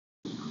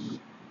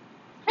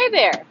Hey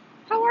there,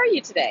 how are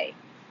you today?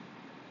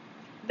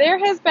 There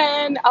has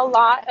been a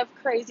lot of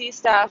crazy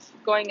stuff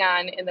going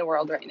on in the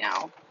world right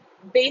now.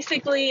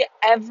 Basically,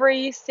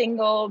 every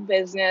single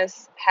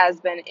business has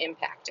been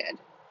impacted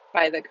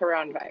by the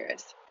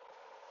coronavirus.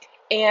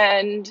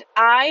 And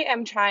I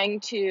am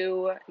trying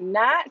to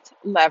not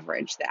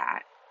leverage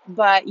that,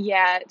 but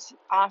yet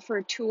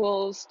offer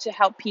tools to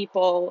help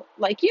people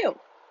like you.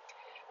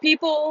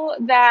 People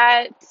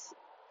that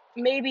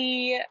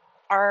maybe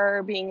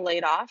are being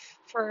laid off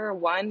for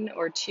 1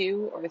 or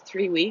 2 or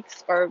 3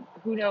 weeks, or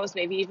who knows,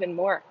 maybe even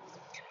more.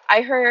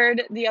 I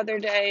heard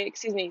yesterday,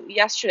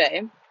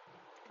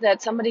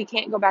 that somebody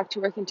can't go back to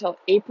work until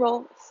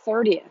April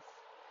 30th.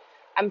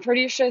 I'm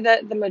pretty sure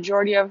that the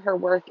majority of her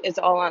work is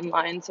all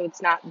online, so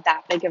it's not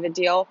that big of a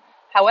deal.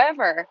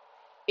 However,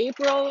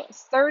 April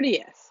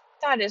 30th,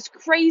 that is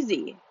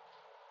crazy.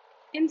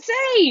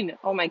 Insane.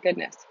 Oh my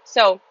goodness.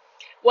 So,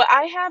 what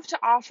I have to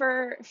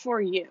offer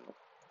for you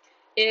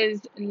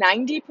is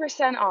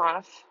 90%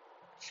 off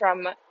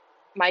from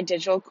my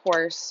digital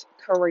course,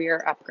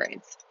 Career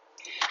Upgrades.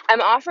 I'm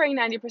offering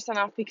 90%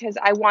 off because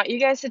I want you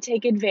guys to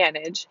take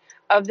advantage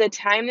of the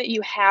time that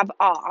you have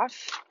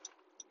off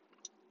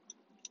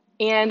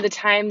and the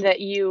time that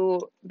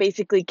you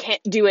basically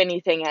can't do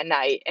anything at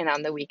night and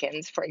on the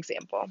weekends, for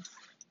example.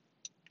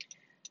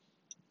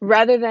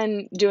 Rather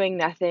than doing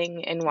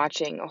nothing and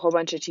watching a whole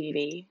bunch of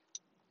TV,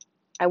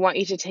 I want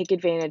you to take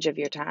advantage of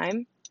your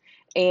time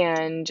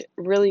and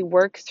really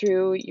work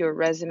through your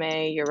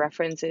resume, your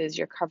references,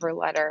 your cover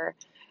letter.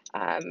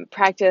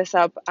 Practice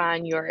up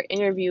on your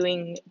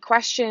interviewing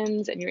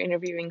questions and your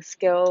interviewing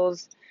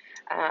skills.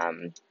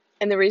 And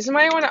the reason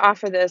why I want to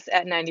offer this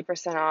at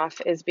 90%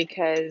 off is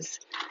because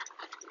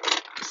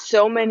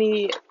so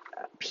many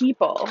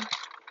people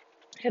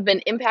have been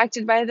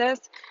impacted by this,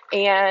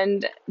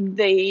 and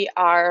they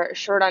are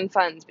short on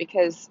funds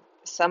because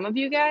some of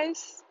you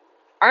guys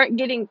aren't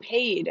getting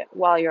paid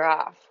while you're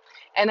off.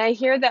 And I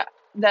hear that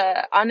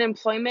the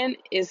unemployment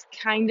is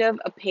kind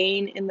of a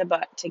pain in the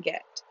butt to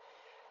get,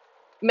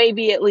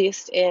 maybe at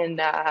least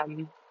in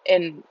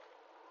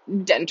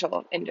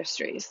dental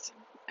industries,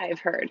 I've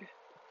heard.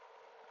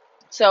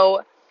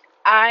 So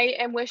I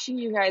am wishing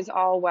you guys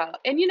all well.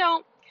 And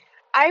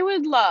I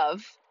would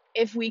love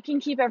if we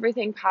can keep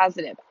everything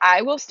positive.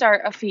 I will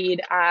start a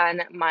feed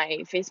on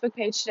my Facebook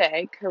page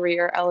today,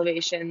 Career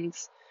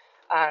Elevations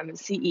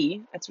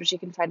CE. That's what you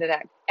can find it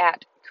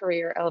at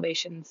Career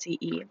Elevation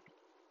CE.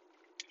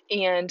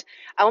 And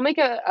I will make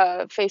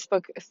a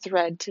Facebook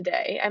thread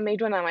today. I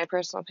made one on my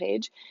personal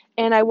page,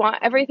 and I want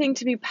everything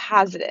to be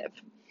positive.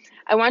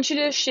 I want you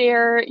to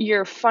share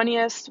your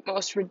funniest,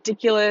 most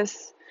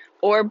ridiculous,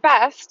 or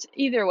best,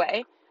 either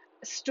way,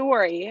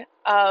 story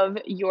of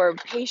your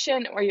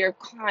patient or your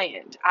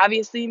client.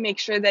 Obviously, make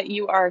sure that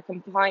you are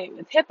compliant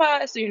with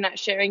HIPAA, so you're not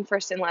sharing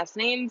first and last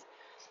names.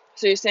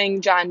 So you're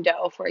saying John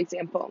Doe, for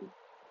example.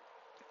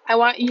 I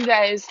want you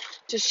guys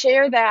to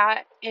share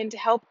that and to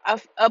help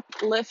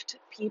uplift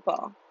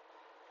people.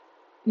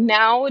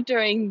 Now,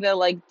 during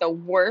the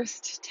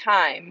worst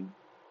time,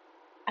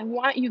 I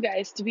want you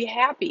guys to be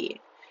happy.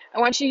 I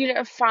want you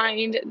to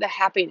find the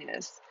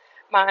happiness.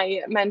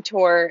 My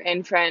mentor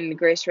and friend,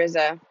 Grace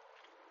Rizza,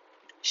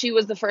 she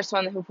was the first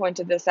one who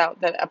pointed this out,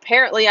 that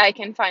apparently I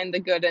can find the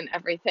good in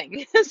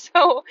everything.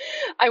 So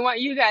I want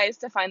you guys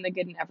to find the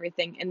good in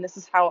everything. And this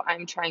is how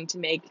I'm trying to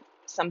make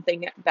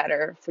something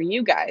better for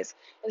you guys,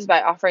 is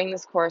by offering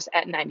this course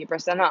at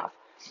 90% off.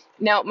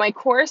 Now, my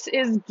course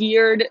is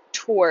geared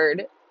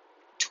toward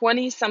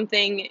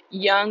 20-something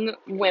young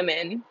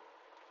women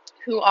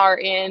who are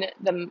in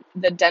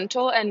the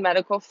dental and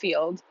medical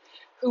field,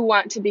 who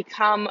want to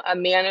become a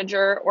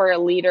manager or a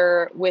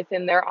leader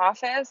within their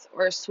office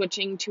or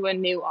switching to a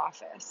new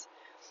office.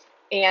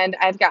 And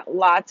I've got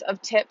lots of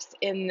tips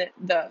in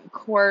the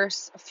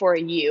course for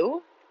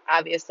you,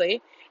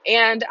 obviously.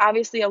 And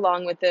obviously,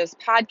 along with this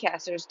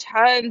podcast, there's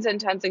tons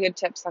and tons of good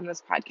tips on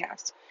this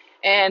podcast.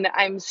 And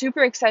I'm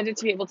super excited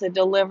to be able to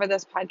deliver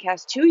this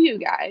podcast to you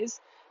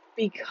guys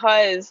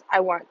because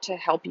I want to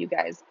help you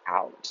guys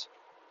out.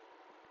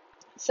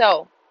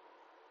 So,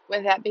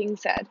 with that being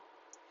said,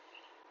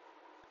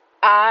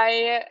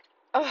 I,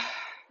 oh,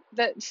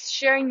 that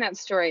sharing that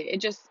story,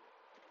 it just,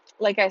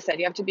 like I said,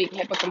 you have to be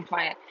HIPAA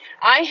compliant.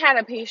 I had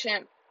a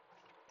patient,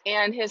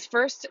 and his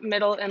first,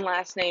 middle, and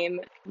last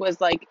name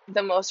was like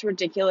the most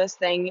ridiculous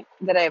thing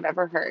that I've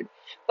ever heard.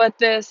 But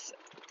this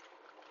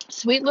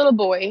sweet little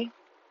boy,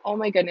 oh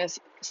my goodness,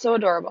 so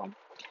adorable.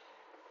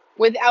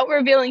 Without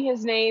revealing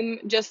his name,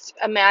 just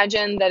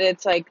imagine that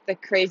it's like the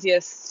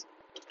craziest,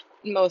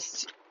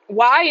 most,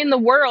 why in the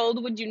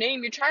world would you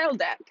name your child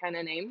that kind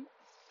of name?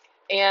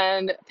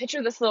 And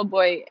picture this little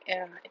boy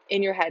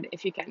in your head,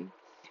 if you can.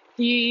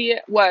 He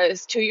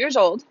was 2 years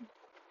old.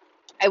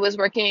 I was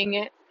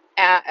working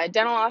at a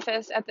dental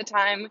office at the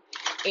time,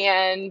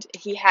 and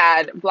he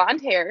had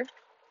blonde hair.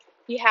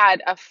 He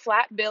had a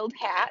flat-billed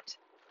hat.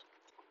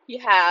 He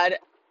had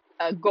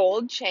a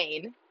gold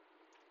chain.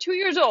 2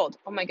 years old.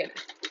 Oh my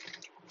goodness.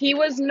 He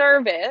was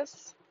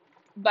nervous,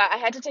 but I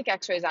had to take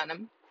x-rays on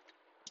him.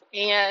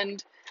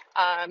 And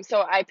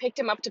So I picked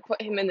him up to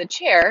put him in the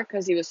chair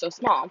because he was so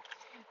small.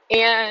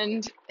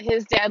 And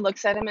his dad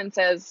looks at him and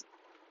says,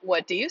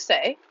 "What do you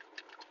say?"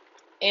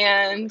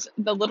 And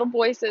the little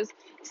boy says,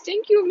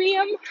 "Thank you,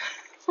 ma'am."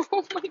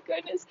 Oh my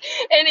goodness.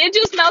 And it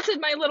just melted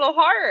my little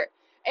heart.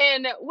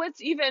 And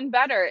what's even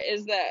better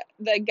is that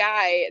the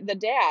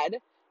dad,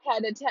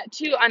 had a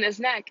tattoo on his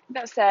neck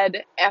that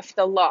said F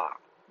the law,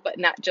 but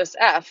not just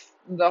F,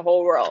 the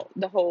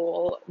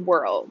whole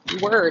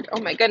word.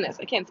 Oh my goodness,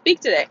 I can't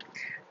speak today.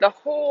 The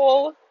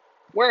whole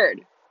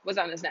word was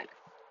on his neck.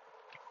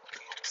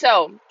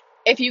 So,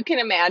 if you can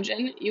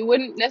imagine, you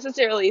wouldn't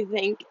necessarily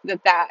think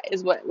that that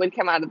is what would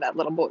come out of that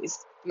little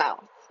boy's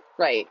mouth,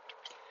 right?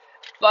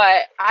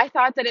 But I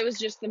thought that it was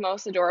just the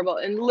most adorable.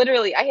 And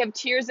literally, I have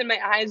tears in my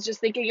eyes just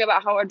thinking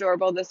about how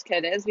adorable this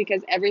kid is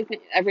because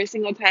every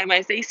single time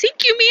I say,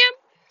 "Thank you,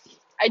 ma'am,"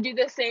 I do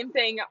the same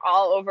thing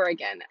all over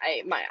again.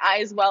 My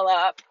eyes well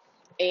up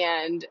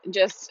and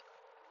just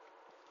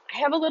I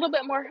have a little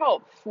bit more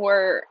hope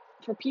for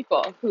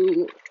people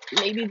who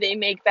maybe they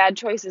make bad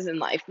choices in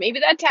life.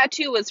 Maybe that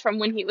tattoo was from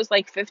when he was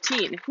like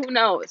 15. Who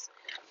knows?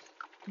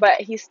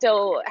 But he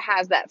still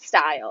has that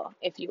style,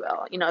 if you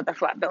will. You know, the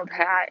flat billed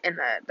hat and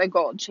the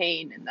gold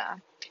chain and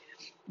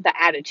the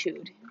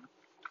attitude.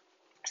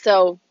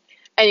 So,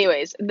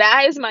 anyways,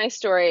 that is my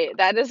story.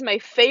 That is my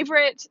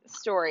favorite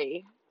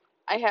story.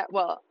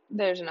 Well,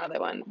 there's another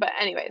one, but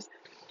anyways,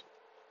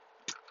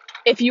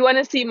 if you want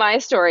to see my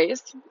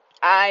stories,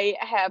 I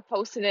have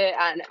posted it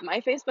on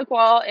my Facebook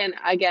wall, and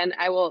again,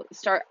 I will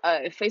start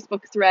a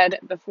Facebook thread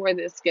before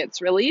this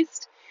gets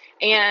released.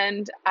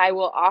 And I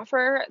will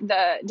offer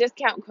the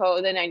discount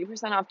code, the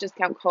 90% off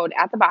discount code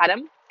at the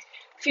bottom.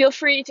 Feel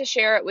free to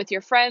share it with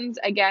your friends.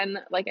 Again,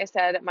 like I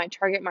said, my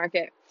target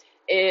market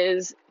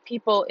is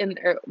people in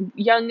their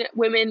young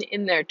women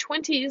in their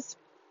 20s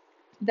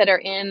that are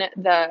in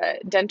the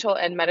dental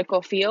and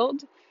medical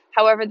field.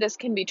 However, this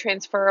can be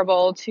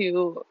transferable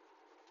to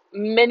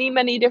many,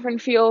 many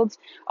different fields,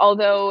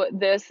 although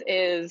this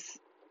is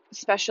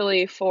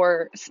especially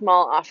for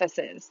small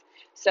offices.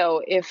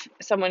 So if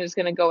someone is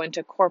going to go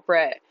into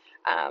corporate,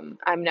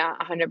 I'm not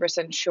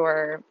 100%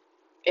 sure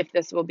if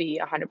this will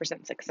be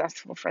 100%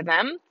 successful for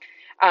them.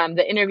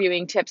 The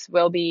interviewing tips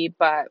will be,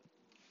 but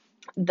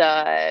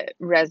the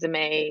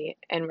resume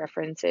and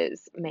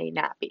references may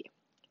not be.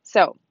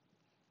 So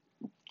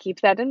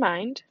keep that in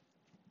mind.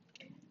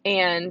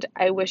 And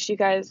I wish you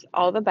guys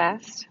all the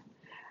best.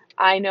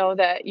 I know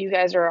that you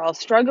guys are all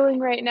struggling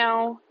right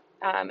now,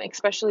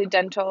 especially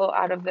dental,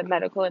 out of the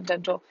medical and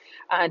dental.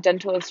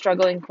 Dental is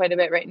struggling quite a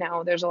bit right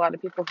now. There's a lot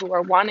of people who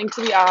are wanting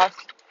to be off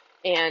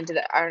and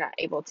that are not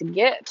able to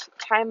get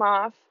time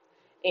off.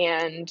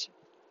 And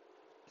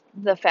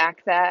the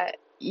fact that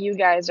you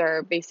guys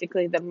are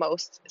basically the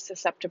most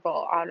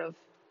susceptible out of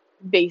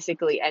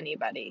basically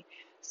anybody.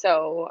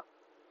 So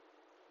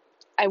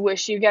I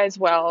wish you guys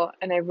well,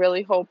 and I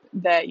really hope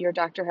that your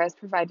doctor has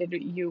provided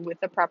you with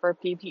the proper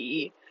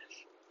PPE.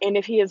 And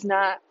if he is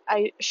not,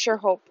 I sure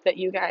hope that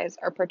you guys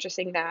are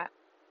purchasing that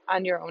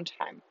on your own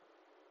time.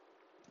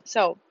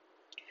 So,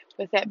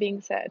 with that being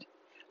said,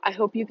 I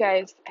hope you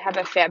guys have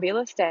a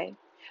fabulous day.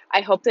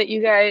 I hope that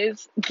you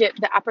guys get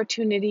the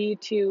opportunity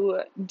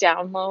to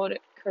download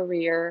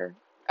career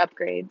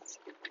upgrades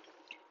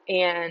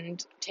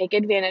and take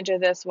advantage of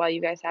this while you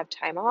guys have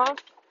time off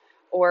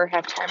or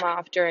have time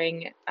off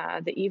during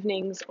the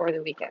evenings or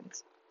the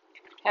weekends.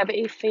 Have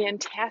a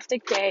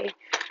fantastic day,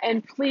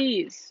 and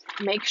please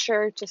make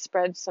sure to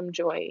spread some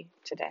joy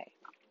today.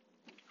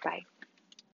 Bye.